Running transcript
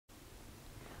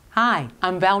Hi,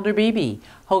 I'm Valder Beebe,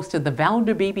 host of the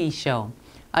Valder Beebe Show,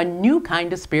 a new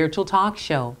kind of spiritual talk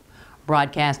show,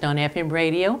 broadcast on FM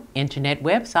radio, internet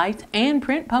websites, and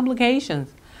print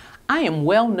publications. I am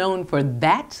well known for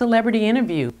That Celebrity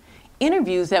Interview,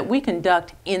 interviews that we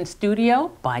conduct in studio,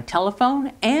 by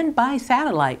telephone, and by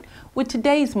satellite with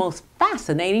today's most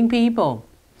fascinating people.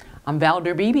 I'm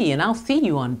Valder Beebe, and I'll see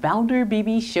you on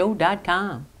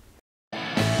ValderBeebeShow.com.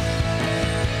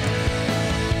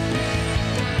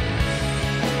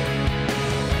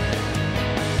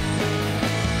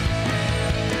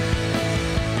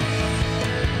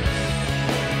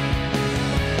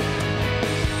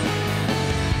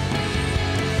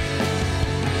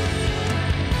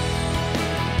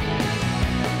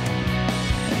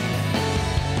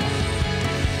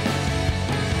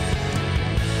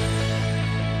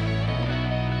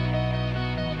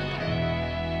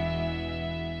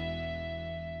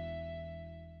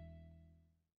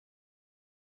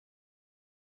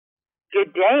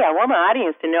 Good day. I want my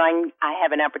audience to know I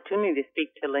have an opportunity to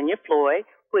speak to Lenya Floyd,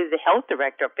 who is the health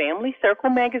director of Family Circle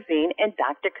magazine, and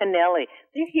Dr. Kennelly.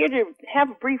 They're here to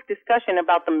have a brief discussion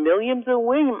about the millions of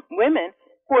women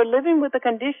who are living with a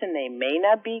condition they may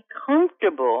not be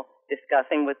comfortable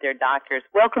discussing with their doctors.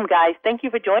 Welcome, guys. Thank you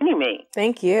for joining me.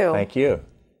 Thank you. Thank you.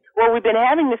 Well, we've been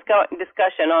having this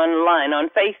discussion online on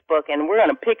Facebook, and we're going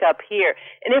to pick up here.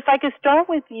 And if I could start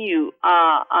with you,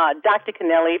 Dr.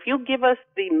 Kennelly, if you'll give us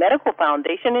the medical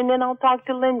foundation, and then I'll talk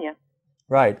to Lenya.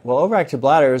 Right. Well, overactive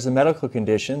bladder is a medical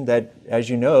condition that, as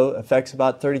you know, affects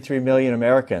about 33 million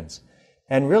Americans.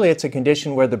 And really, it's a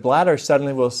condition where the bladder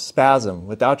suddenly will spasm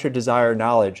without your desire or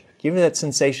knowledge, giving that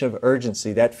sensation of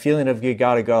urgency, that feeling of you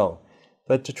gotta go.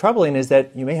 But the troubling is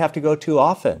that you may have to go too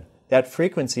often, that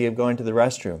frequency of going to the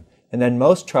restroom. And then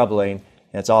most troubling,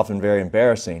 and it's often very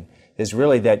embarrassing, is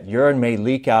really that urine may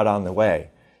leak out on the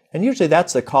way. And usually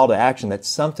that's the call to action, that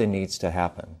something needs to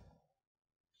happen.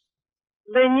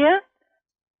 Lenya,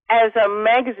 as a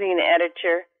magazine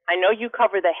editor, I know you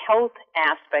cover the health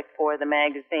aspect for the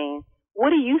magazine.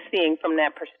 What are you seeing from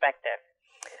that perspective?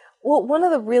 Well, one of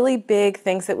the really big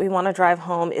things that we want to drive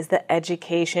home is the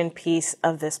education piece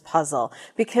of this puzzle,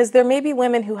 because there may be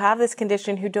women who have this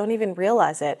condition who don't even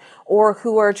realize it, or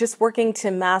who are just working to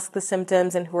mask the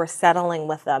symptoms and who are settling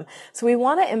with them. So we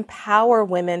want to empower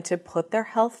women to put their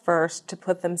health first, to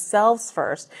put themselves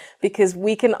first, because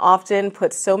we can often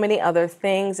put so many other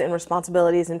things and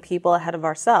responsibilities and people ahead of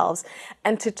ourselves,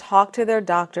 and to talk to their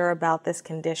doctor about this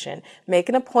condition. Make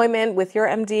an appointment with your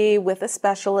MD, with a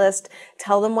specialist,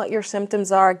 tell them what your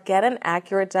symptoms are, get an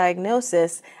accurate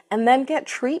diagnosis, and then get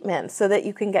treatment so that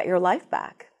you can get your life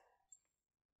back.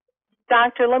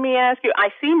 Doctor, let me ask you,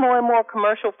 I see more and more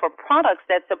commercial for products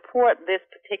that support this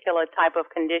particular type of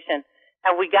condition.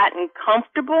 Have we gotten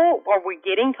comfortable, or are we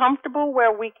getting comfortable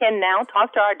where we can now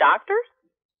talk to our doctors?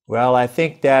 Well, I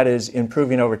think that is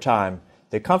improving over time.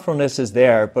 The comfortableness is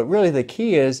there, but really the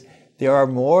key is there are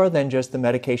more than just the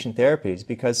medication therapies,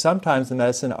 because sometimes the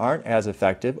medicine aren't as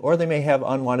effective or they may have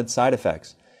unwanted side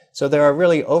effects. So there are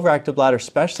really overactive bladder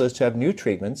specialists who have new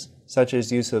treatments, such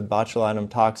as use of botulinum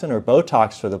toxin or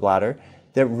Botox for the bladder,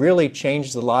 that really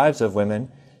change the lives of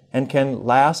women and can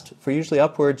last for usually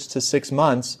upwards to 6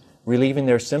 months, relieving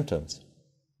their symptoms.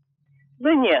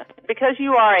 Lenya, because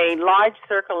you are a large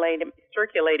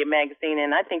circulated magazine,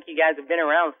 and I think you guys have been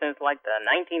around since like the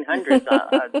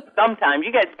 1900s. Sometimes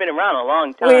you guys have been around a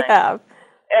long time. We have.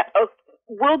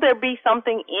 Will there be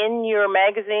something in your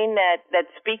magazine that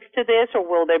speaks to this, or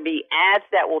will there be ads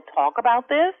that will talk about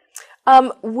this?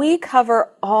 We cover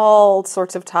all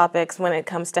sorts of topics when it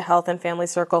comes to Health and Family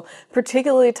Circle,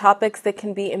 particularly topics that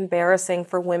can be embarrassing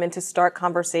for women to start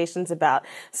conversations about.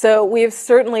 So we've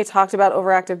certainly talked about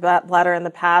overactive bladder in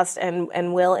the past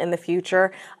and will in the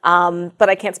future. But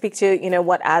I can't speak to,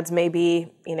 what ads may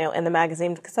be, in the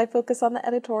magazine, because I focus on the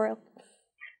editorial.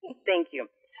 Thank you.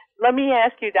 Let me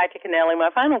ask you, Dr. Kennelly,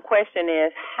 my final question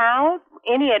is,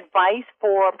 any advice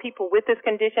for people with this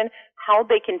condition, how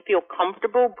they can feel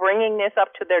comfortable bringing this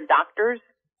up to their doctors?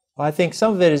 Well, I think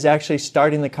some of it is actually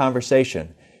starting the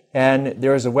conversation. And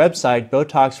there is a website,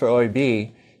 Botox for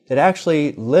OAB, that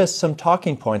actually lists some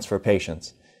talking points for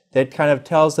patients that kind of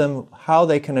tells them how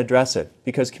they can address it,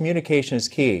 because communication is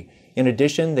key. In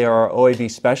addition, there are OAB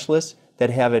specialists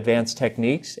that have advanced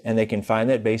techniques, and they can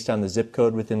find that based on the zip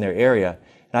code within their area.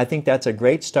 And I think that's a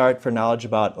great start for knowledge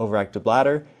about overactive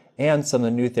bladder and some of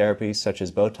the new therapies such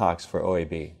as Botox for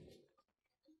OAB.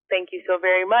 Thank you so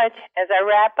very much. As I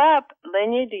wrap up,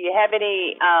 Lenya, do you have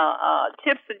any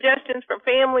tips, suggestions for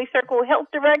Family Circle Health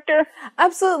Director?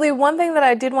 Absolutely. One thing that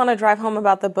I did want to drive home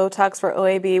about the Botox for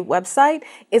OAB website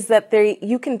is that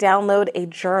you can download a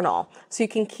journal so you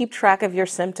can keep track of your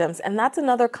symptoms. And that's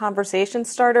another conversation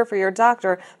starter for your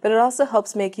doctor, but it also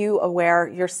helps make you aware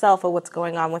yourself of what's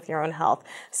going on with your own health.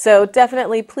 So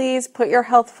definitely, please put your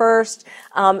health first.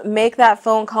 Make that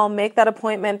phone call, make that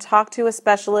appointment, talk to a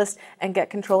specialist, and get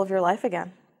control of your life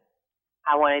again.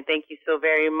 I want to thank you so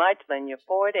very much, Lenya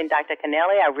Ford and Dr.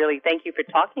 Kennelly. I really thank you for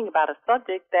talking about a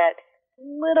subject that's a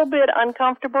little bit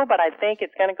uncomfortable, but I think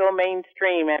it's going to go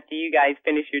mainstream after you guys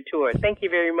finish your tour. Thank you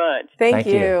very much. Thank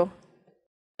you.